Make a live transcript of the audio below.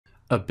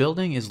A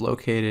building is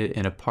located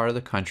in a part of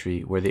the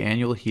country where the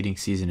annual heating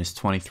season is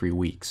 23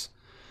 weeks.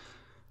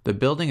 The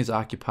building is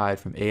occupied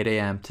from 8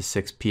 a.m. to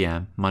 6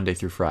 p.m. Monday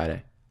through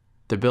Friday.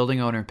 The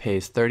building owner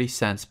pays 30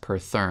 cents per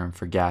therm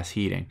for gas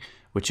heating,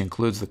 which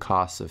includes the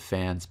costs of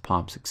fans,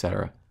 pumps,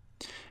 etc.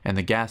 And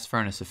the gas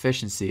furnace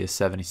efficiency is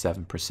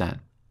 77%.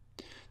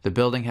 The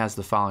building has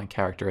the following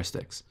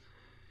characteristics.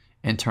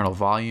 Internal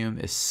volume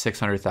is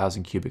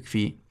 600,000 cubic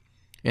feet.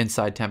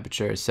 Inside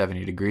temperature is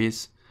 70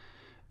 degrees.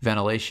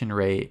 Ventilation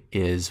rate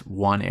is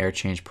 1 air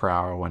change per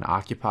hour when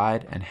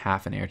occupied and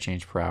half an air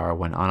change per hour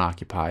when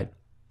unoccupied.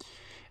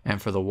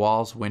 And for the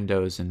walls,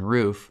 windows, and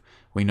roof,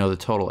 we know the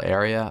total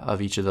area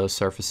of each of those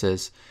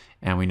surfaces,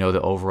 and we know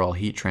the overall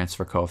heat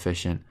transfer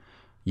coefficient,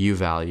 U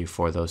value,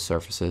 for those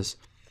surfaces.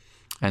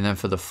 And then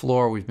for the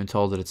floor, we've been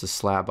told that it's a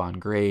slab on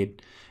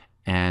grade,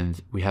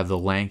 and we have the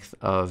length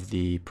of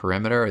the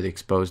perimeter or the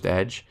exposed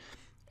edge,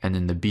 and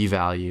then the B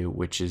value,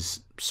 which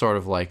is sort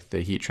of like the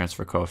heat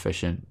transfer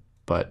coefficient,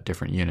 but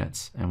different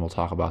units, and we'll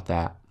talk about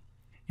that.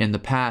 In the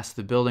past,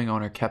 the building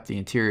owner kept the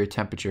interior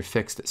temperature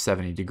fixed at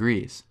 70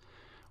 degrees.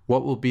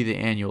 What will be the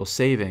annual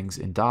savings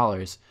in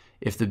dollars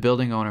if the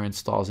building owner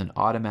installs an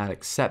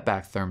automatic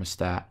setback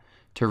thermostat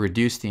to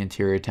reduce the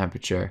interior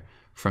temperature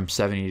from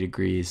 70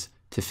 degrees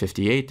to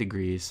 58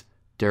 degrees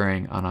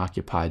during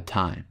unoccupied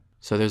time?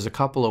 So there's a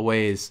couple of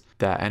ways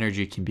that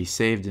energy can be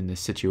saved in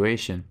this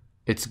situation.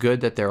 It's good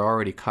that they're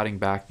already cutting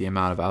back the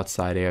amount of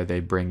outside air they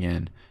bring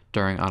in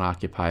during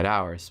unoccupied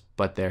hours,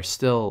 but they're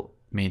still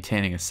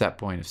maintaining a set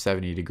point of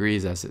 70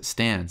 degrees as it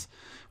stands.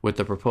 With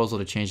the proposal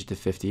to change it to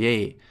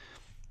 58,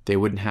 they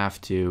wouldn't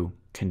have to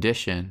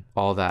condition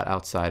all that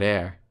outside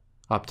air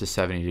up to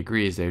 70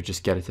 degrees. They would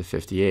just get it to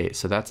 58.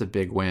 So that's a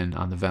big win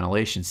on the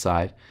ventilation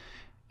side.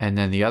 And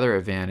then the other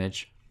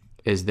advantage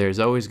is there's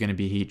always going to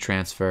be heat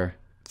transfer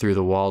through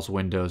the walls,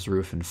 windows,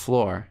 roof, and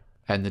floor.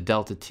 And the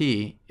delta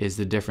T is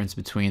the difference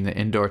between the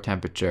indoor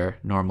temperature,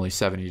 normally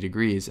 70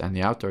 degrees, and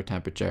the outdoor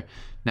temperature.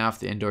 Now, if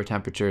the indoor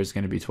temperature is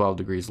going to be 12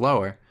 degrees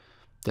lower,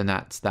 then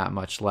that's that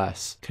much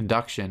less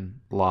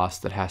conduction loss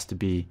that has to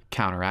be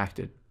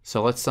counteracted.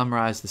 So let's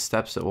summarize the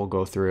steps that we'll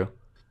go through.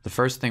 The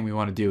first thing we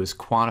want to do is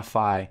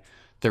quantify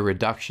the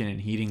reduction in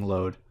heating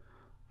load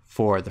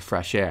for the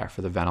fresh air,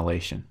 for the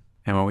ventilation.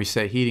 And when we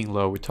say heating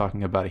load, we're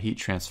talking about a heat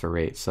transfer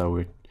rate. So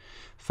we're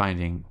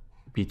finding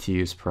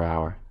BTUs per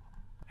hour.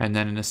 And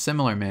then in a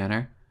similar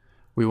manner,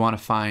 we want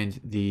to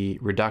find the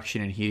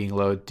reduction in heating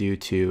load due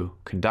to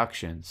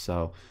conduction.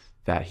 So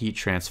that heat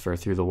transfer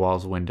through the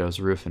walls, windows,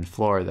 roof, and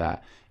floor,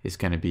 that is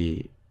going to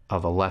be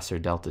of a lesser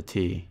delta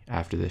T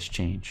after this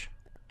change.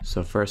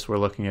 So first we're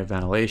looking at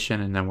ventilation,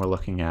 and then we're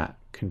looking at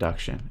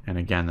conduction. And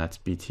again, that's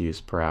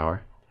BTUs per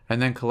hour.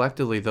 And then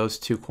collectively, those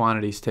two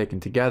quantities taken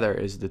together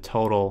is the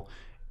total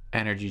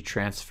energy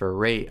transfer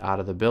rate out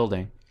of the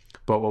building.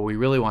 But what we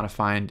really want to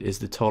find is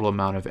the total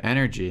amount of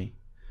energy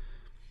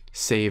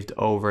saved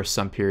over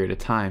some period of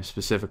time,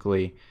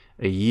 specifically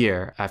a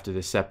year after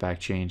the setback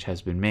change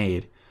has been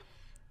made.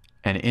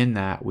 And in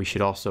that, we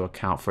should also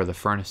account for the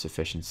furnace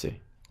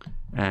efficiency.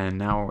 And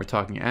now when we're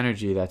talking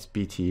energy, that's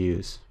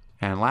BTUs.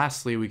 And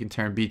lastly, we can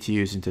turn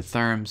BTUs into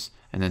therms,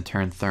 and then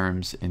turn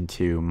therms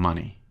into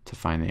money to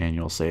find the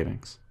annual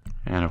savings.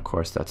 And of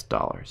course, that's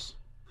dollars.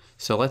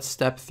 So let's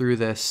step through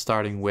this,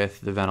 starting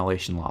with the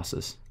ventilation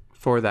losses.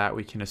 For that,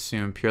 we can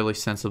assume purely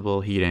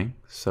sensible heating.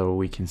 So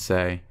we can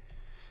say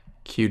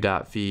Q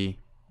dot V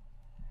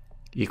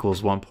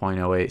equals 1.08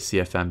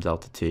 CFM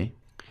delta T.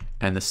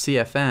 And the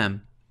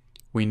CFM,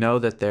 we know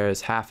that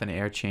there's half an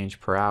air change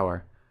per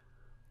hour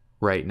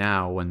right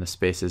now when the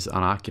space is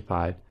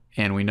unoccupied.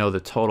 And we know the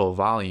total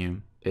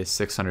volume is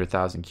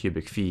 600,000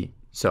 cubic feet.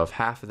 So if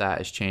half of that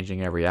is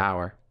changing every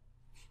hour,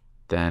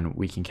 then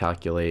we can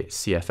calculate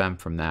CFM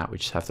from that. We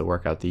just have to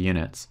work out the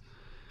units.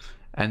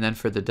 And then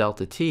for the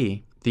delta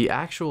T, the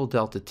actual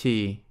delta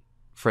T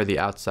for the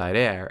outside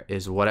air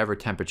is whatever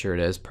temperature it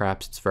is.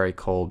 Perhaps it's very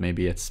cold,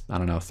 maybe it's, I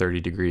don't know, 30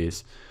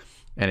 degrees,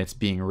 and it's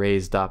being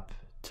raised up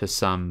to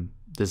some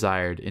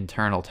desired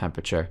internal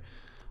temperature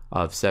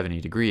of 70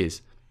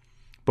 degrees.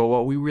 But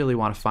what we really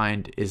want to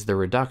find is the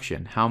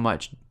reduction, how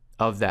much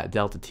of that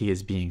delta T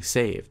is being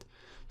saved.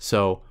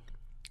 So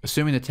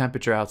assuming the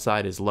temperature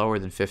outside is lower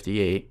than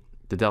 58,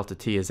 the delta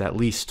T is at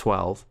least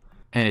 12,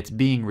 and it's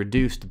being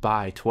reduced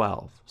by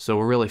 12. So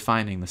we're really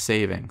finding the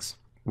savings.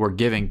 We're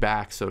giving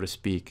back, so to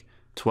speak,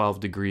 12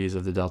 degrees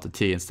of the delta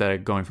T. Instead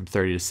of going from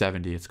 30 to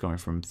 70, it's going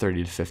from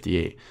 30 to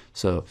 58.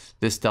 So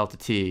this delta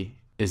T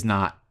is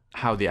not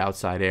how the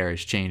outside air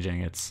is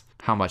changing, it's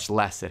how much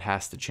less it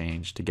has to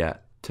change to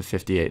get to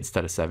 58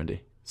 instead of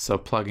 70. So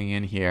plugging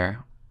in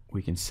here,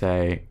 we can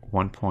say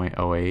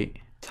 1.08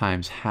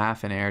 times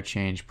half an air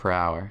change per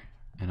hour,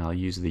 and I'll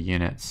use the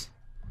units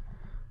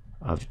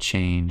of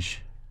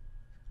change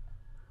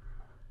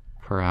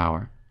per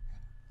hour.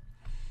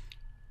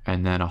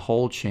 And then a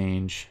whole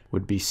change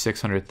would be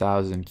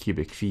 600,000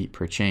 cubic feet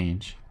per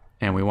change.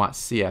 And we want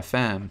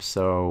CFM,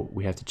 so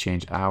we have to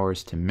change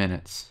hours to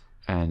minutes.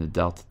 and the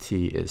delta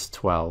T is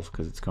 12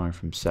 because it's going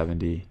from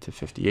 70 to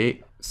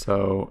 58.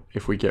 So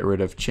if we get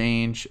rid of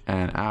change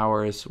and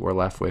hours, we're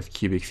left with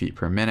cubic feet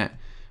per minute,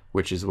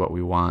 which is what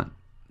we want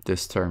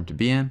this term to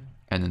be in.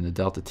 And then the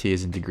delta T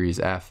is in degrees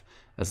F.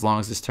 As long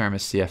as this term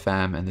is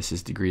CFM and this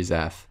is degrees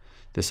F,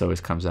 this always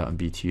comes out in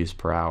BTUs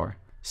per hour.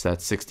 So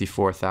that's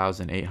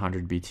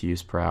 64,800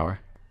 BTUs per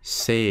hour,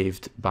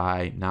 saved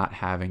by not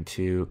having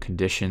to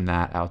condition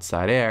that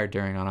outside air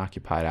during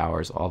unoccupied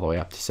hours all the way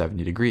up to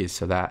 70 degrees.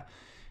 So that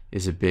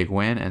is a big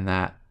win, and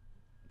that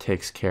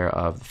takes care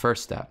of the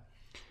first step.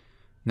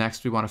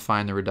 Next, we want to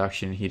find the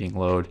reduction in heating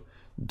load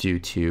due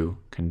to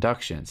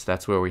conduction. So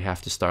that's where we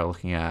have to start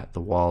looking at the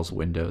walls,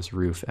 windows,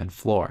 roof, and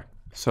floor.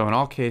 So in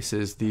all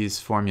cases, these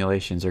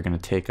formulations are going to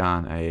take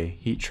on a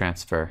heat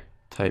transfer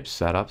type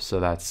setup. So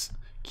that's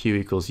Q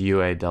equals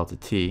UA delta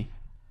T,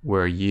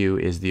 where U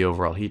is the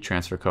overall heat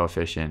transfer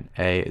coefficient,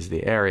 A is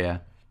the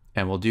area,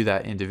 and we'll do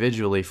that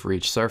individually for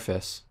each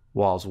surface,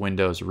 walls,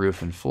 windows,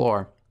 roof, and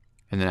floor,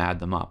 and then add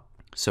them up.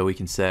 So we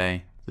can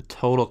say the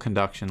total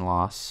conduction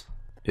loss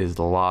is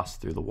the loss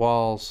through the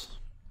walls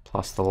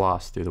plus the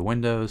loss through the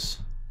windows.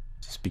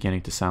 It's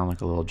beginning to sound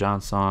like a Little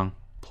John song,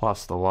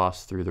 plus the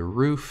loss through the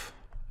roof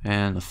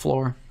and the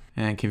floor.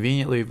 And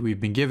conveniently, we've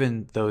been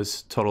given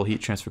those total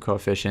heat transfer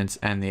coefficients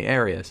and the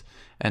areas.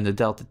 And the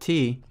delta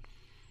T,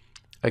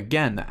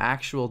 again, the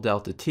actual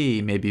delta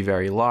T may be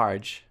very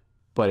large,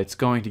 but it's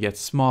going to get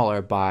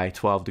smaller by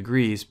 12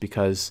 degrees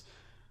because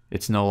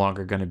it's no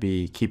longer going to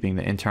be keeping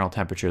the internal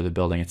temperature of the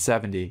building at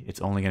 70.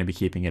 It's only going to be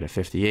keeping it at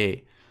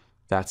 58.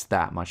 That's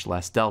that much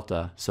less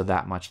delta, so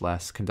that much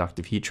less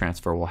conductive heat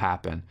transfer will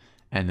happen,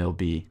 and there'll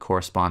be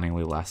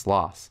correspondingly less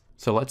loss.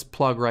 So let's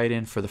plug right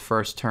in for the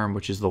first term,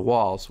 which is the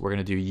walls. We're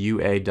going to do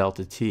UA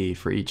delta T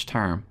for each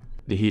term.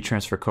 The heat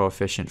transfer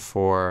coefficient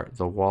for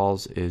the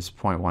walls is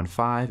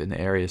 0.15 and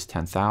the area is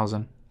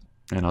 10,000.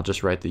 And I'll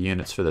just write the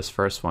units for this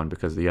first one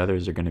because the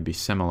others are going to be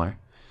similar.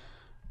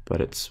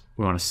 But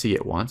we want to see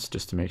it once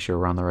just to make sure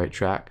we're on the right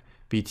track.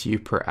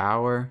 BTU per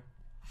hour,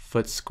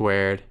 foot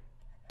squared,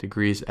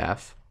 degrees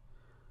F.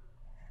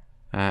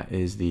 That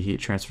is the heat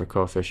transfer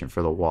coefficient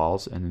for the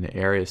walls, and then the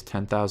area is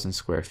 10,000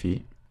 square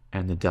feet,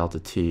 and the delta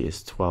T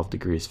is 12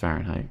 degrees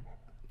Fahrenheit.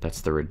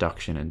 That's the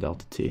reduction in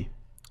delta T.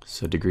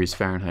 So degrees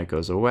Fahrenheit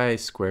goes away,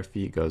 square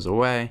feet goes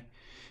away,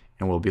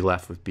 and we'll be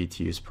left with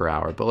BTUs per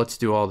hour. But let's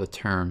do all the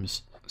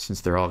terms since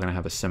they're all going to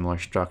have a similar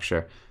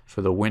structure.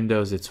 For the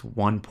windows, it's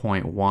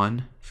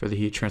 1.1 for the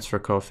heat transfer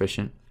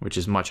coefficient, which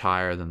is much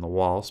higher than the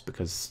walls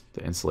because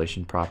the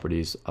insulation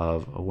properties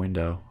of a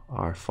window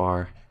are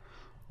far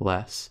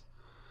less.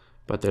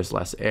 But there's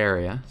less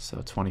area,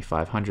 so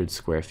 2,500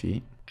 square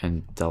feet,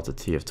 and delta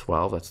T of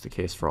 12, that's the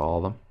case for all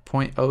of them.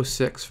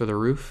 0.06 for the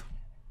roof,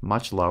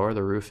 much lower.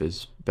 The roof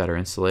is better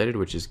insulated,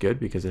 which is good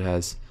because it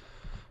has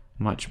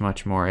much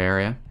more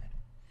area,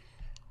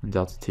 and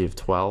delta T of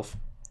 12.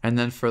 And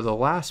then for the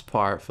last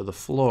part, for the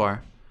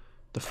floor,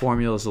 the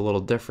formula is a little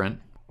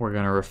different. We're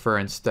going to refer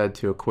instead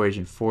to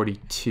equation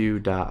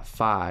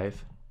 42.5,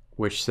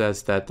 which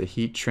says that the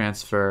heat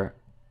transfer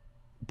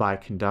by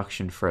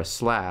conduction for a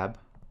slab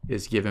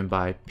is given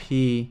by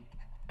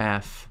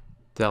PF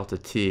delta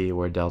T,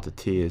 where delta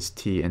T is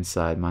T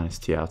inside minus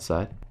T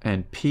outside.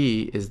 And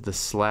P is the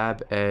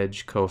slab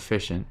edge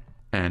coefficient,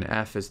 and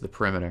F is the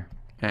perimeter.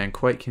 And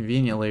quite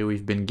conveniently,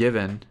 we've been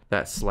given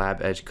that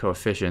slab edge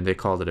coefficient. They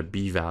called it a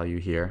B value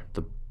here.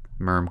 The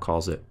MERM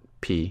calls it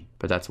P,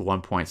 but that's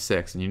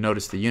 1.6. And you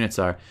notice the units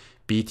are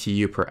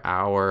BTU per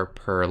hour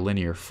per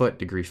linear foot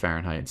degree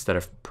Fahrenheit instead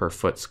of per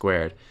foot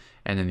squared.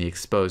 And then the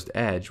exposed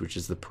edge, which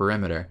is the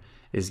perimeter,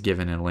 is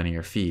given in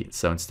linear feet.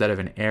 So instead of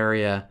an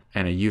area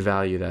and a U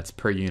value that's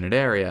per unit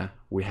area,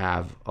 we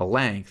have a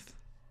length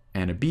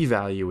and a B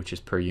value, which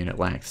is per unit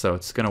length. So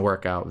it's going to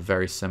work out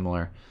very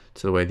similar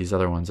to the way these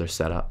other ones are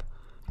set up.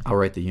 I'll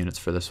write the units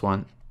for this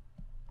one.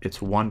 It's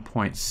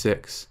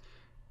 1.6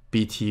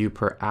 BTU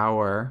per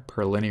hour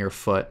per linear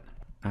foot,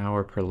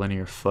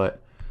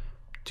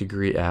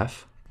 degree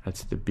F.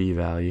 That's the B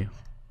value,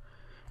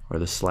 or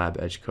the slab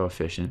edge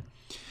coefficient.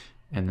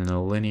 And then the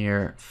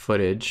linear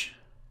footage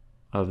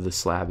of the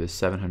slab is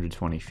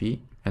 720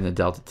 feet, and the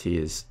delta T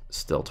is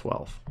still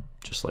 12,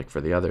 just like for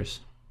the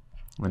others.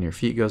 Linear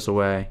feet goes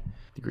away,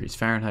 degrees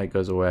Fahrenheit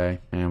goes away,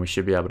 and we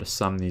should be able to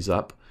sum these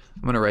up.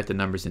 I'm going to write the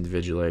numbers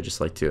individually. I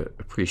just like to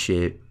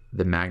appreciate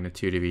the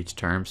magnitude of each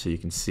term so you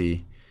can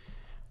see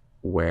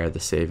where the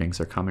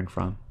savings are coming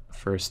from.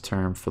 First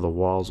term for the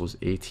walls was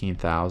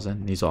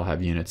 18,000. These all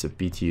have units of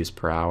BTUs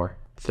per hour.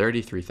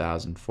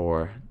 33,000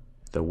 for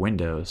the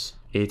windows,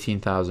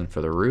 18,000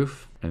 for the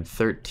roof, and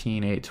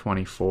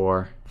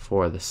 13,824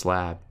 for the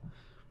slab.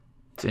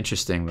 It's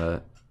interesting,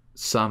 the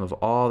sum of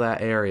all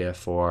that area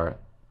for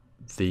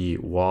the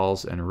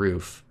walls and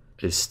roof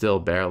is still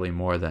barely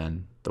more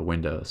than the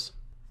windows.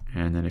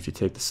 And then if you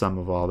take the sum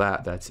of all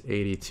that, that's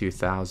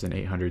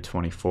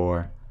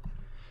 82,824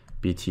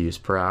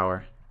 BTUs per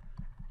hour.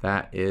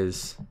 That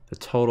is the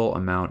total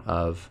amount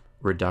of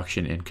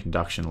reduction in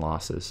conduction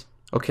losses.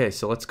 Okay,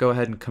 so let's go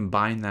ahead and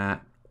combine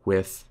that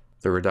with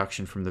the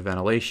reduction from the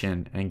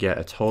ventilation and get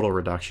a total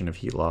reduction of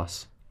heat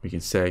loss. We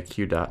can say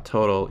Q dot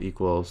total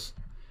equals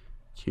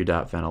Q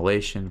dot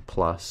ventilation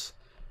plus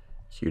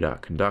Q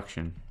dot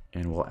conduction,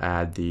 and we'll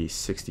add the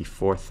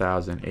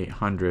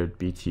 64,800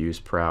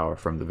 BTUs per hour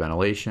from the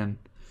ventilation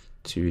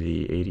to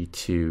the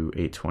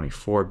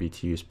 82,824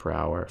 BTUs per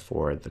hour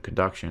for the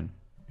conduction,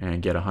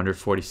 and get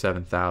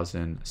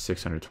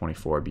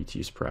 147,624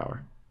 BTUs per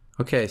hour.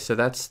 Okay, so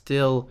that's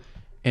still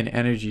an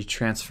energy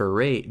transfer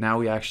rate. Now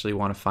we actually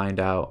want to find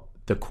out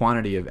the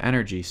quantity of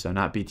energy, so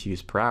not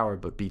BTUs per hour,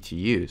 but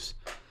BTUs.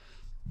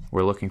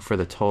 We're looking for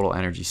the total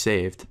energy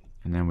saved,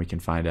 and then we can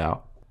find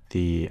out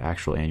the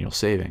actual annual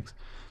savings.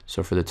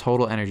 So for the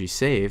total energy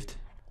saved,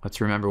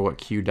 let's remember what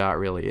Q dot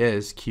really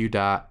is. Q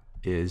dot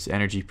is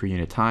energy per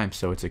unit time,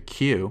 so it's a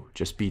Q,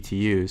 just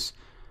BTUs,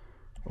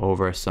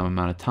 over some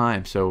amount of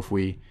time. So if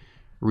we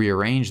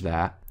rearrange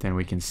that, then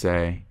we can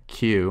say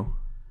Q,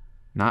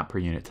 not per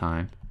unit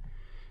time,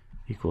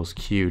 equals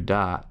Q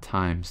dot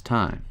times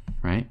time,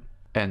 right?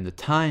 And the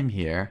time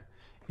here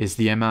is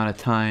the amount of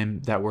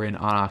time that we're in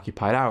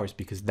unoccupied hours,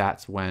 because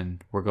that's when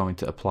we're going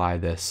to apply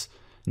this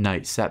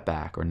night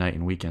setback or night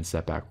and weekend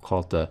setback. We'll call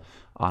it the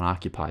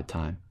unoccupied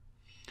time.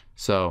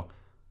 So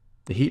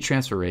the heat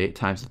transfer rate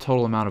times the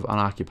total amount of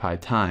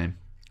unoccupied time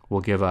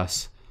will give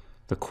us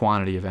the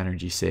quantity of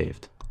energy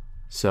saved.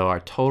 So our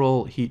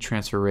total heat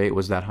transfer rate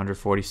was that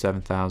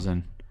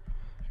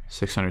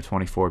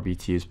 147,624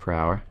 BTUs per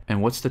hour.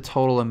 And what's the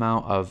total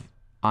amount of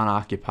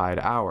unoccupied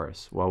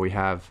hours? Well, we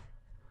have,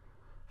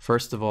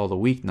 first of all, the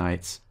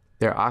weeknights.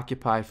 They're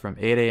occupied from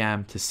 8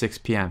 a.m. to 6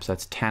 p.m. So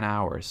that's 10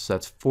 hours. So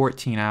that's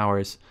 14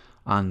 hours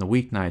on the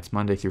weeknights,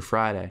 Monday through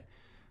Friday,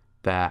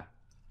 that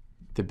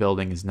the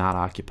building is not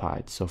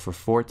occupied. So for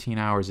 14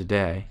 hours a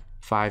day,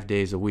 5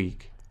 days a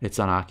week, it's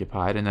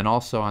unoccupied. And then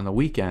also on the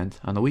weekend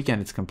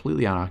it's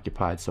completely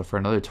unoccupied. So for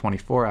another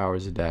 24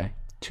 hours a day,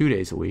 2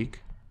 days a week,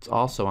 it's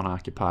also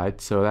unoccupied.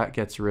 So that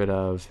gets rid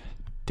of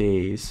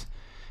days,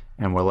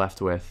 and we're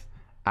left with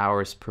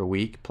hours per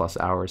week plus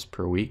hours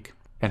per week.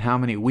 And how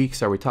many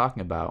weeks are we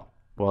talking about?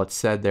 Well, it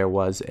said there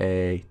was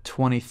a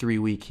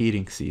 23-week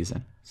heating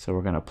season. So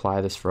we're going to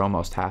apply this for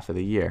almost half of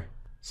the year.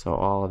 So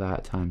all of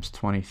that times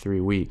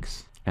 23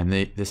 weeks. And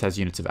this has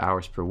units of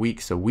hours per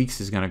week. So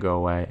weeks is going to go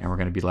away, and we're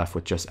going to be left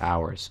with just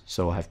hours.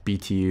 So we'll have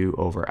BTU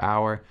over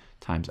hour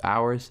times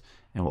hours,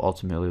 and we'll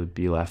ultimately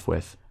be left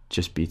with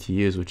just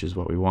BTUs, which is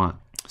what we want.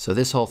 So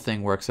this whole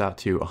thing works out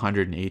to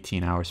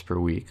 118 hours per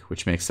week,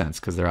 which makes sense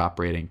because they're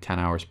operating 10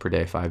 hours per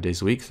day, 5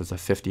 days a week. So it's a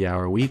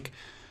 50-hour week.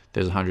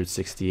 There's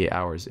 168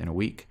 hours in a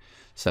week.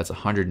 So that's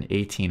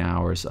 118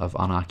 hours of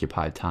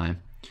unoccupied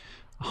time.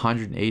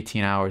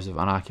 118 hours of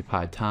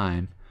unoccupied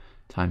time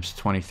times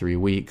 23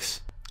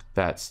 weeks,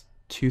 that's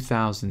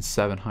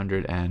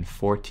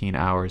 2,714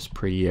 hours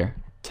per year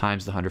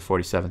times the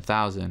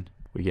 147,000.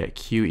 We get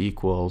Q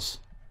equals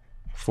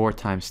 4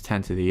 times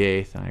 10 to the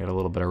 8th, and I got a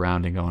little bit of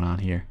rounding going on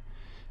here,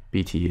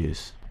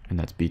 BTUs, and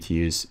that's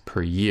BTUs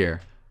per year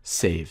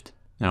saved.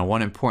 Now,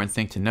 one important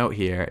thing to note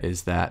here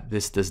is that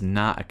this does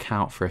not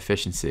account for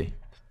efficiency.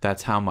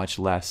 That's how much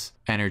less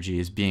energy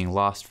is being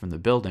lost from the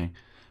building.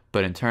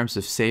 But in terms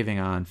of saving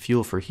on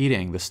fuel for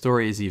heating, the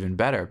story is even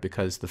better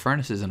because the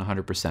furnace isn't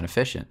 100%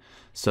 efficient.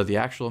 So the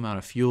actual amount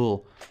of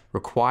fuel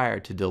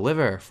required to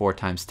deliver 4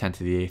 times 10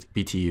 to the 8th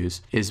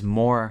BTUs is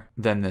more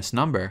than this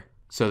number.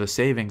 So the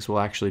savings will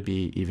actually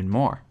be even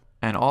more.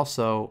 And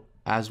also,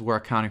 as we're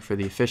accounting for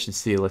the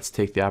efficiency, let's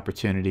take the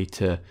opportunity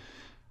to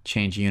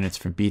change units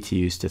from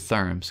BTUs to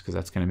therms, because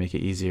that's going to make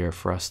it easier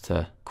for us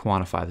to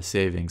quantify the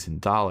savings in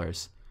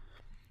dollars.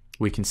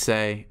 We can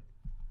say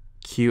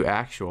Q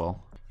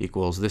actual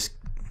equals this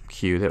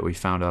Q that we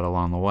found out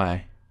along the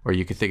way, or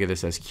you could think of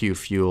this as Q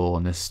fuel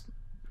and this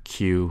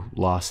Q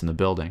loss in the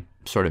building.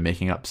 I'm sort of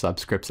making up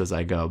subscripts as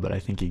I go, but I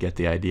think you get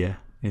the idea.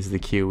 Is the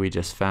Q we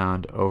just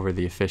found over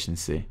the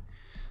efficiency.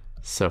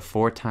 So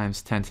 4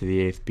 times 10 to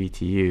the 8th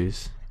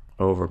BTUs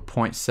over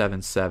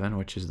 0.77,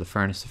 which is the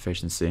furnace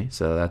efficiency.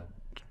 So that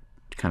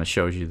kind of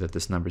shows you that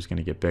this number is going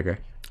to get bigger.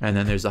 And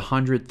then there's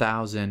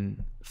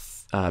 100,000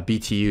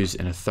 BTUs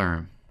in a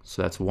therm.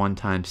 So that's 1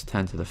 times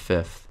 10 to the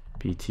 5th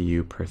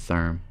BTU per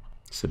therm.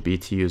 So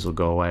BTUs will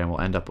go away and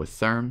we'll end up with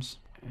therms.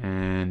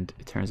 And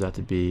it turns out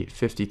to be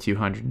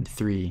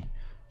 5,203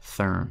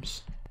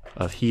 therms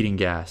of heating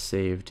gas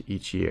saved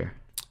each year.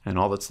 And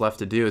all that's left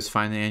to do is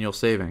find the annual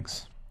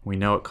savings. We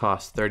know it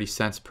costs 30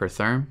 cents per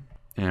therm,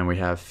 and we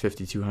have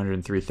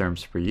 5,203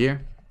 therms per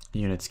year.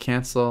 Units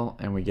cancel,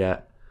 and we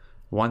get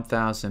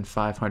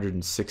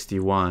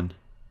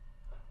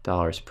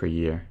 $1,561 per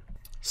year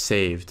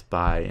saved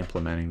by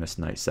implementing this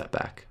night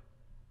setback.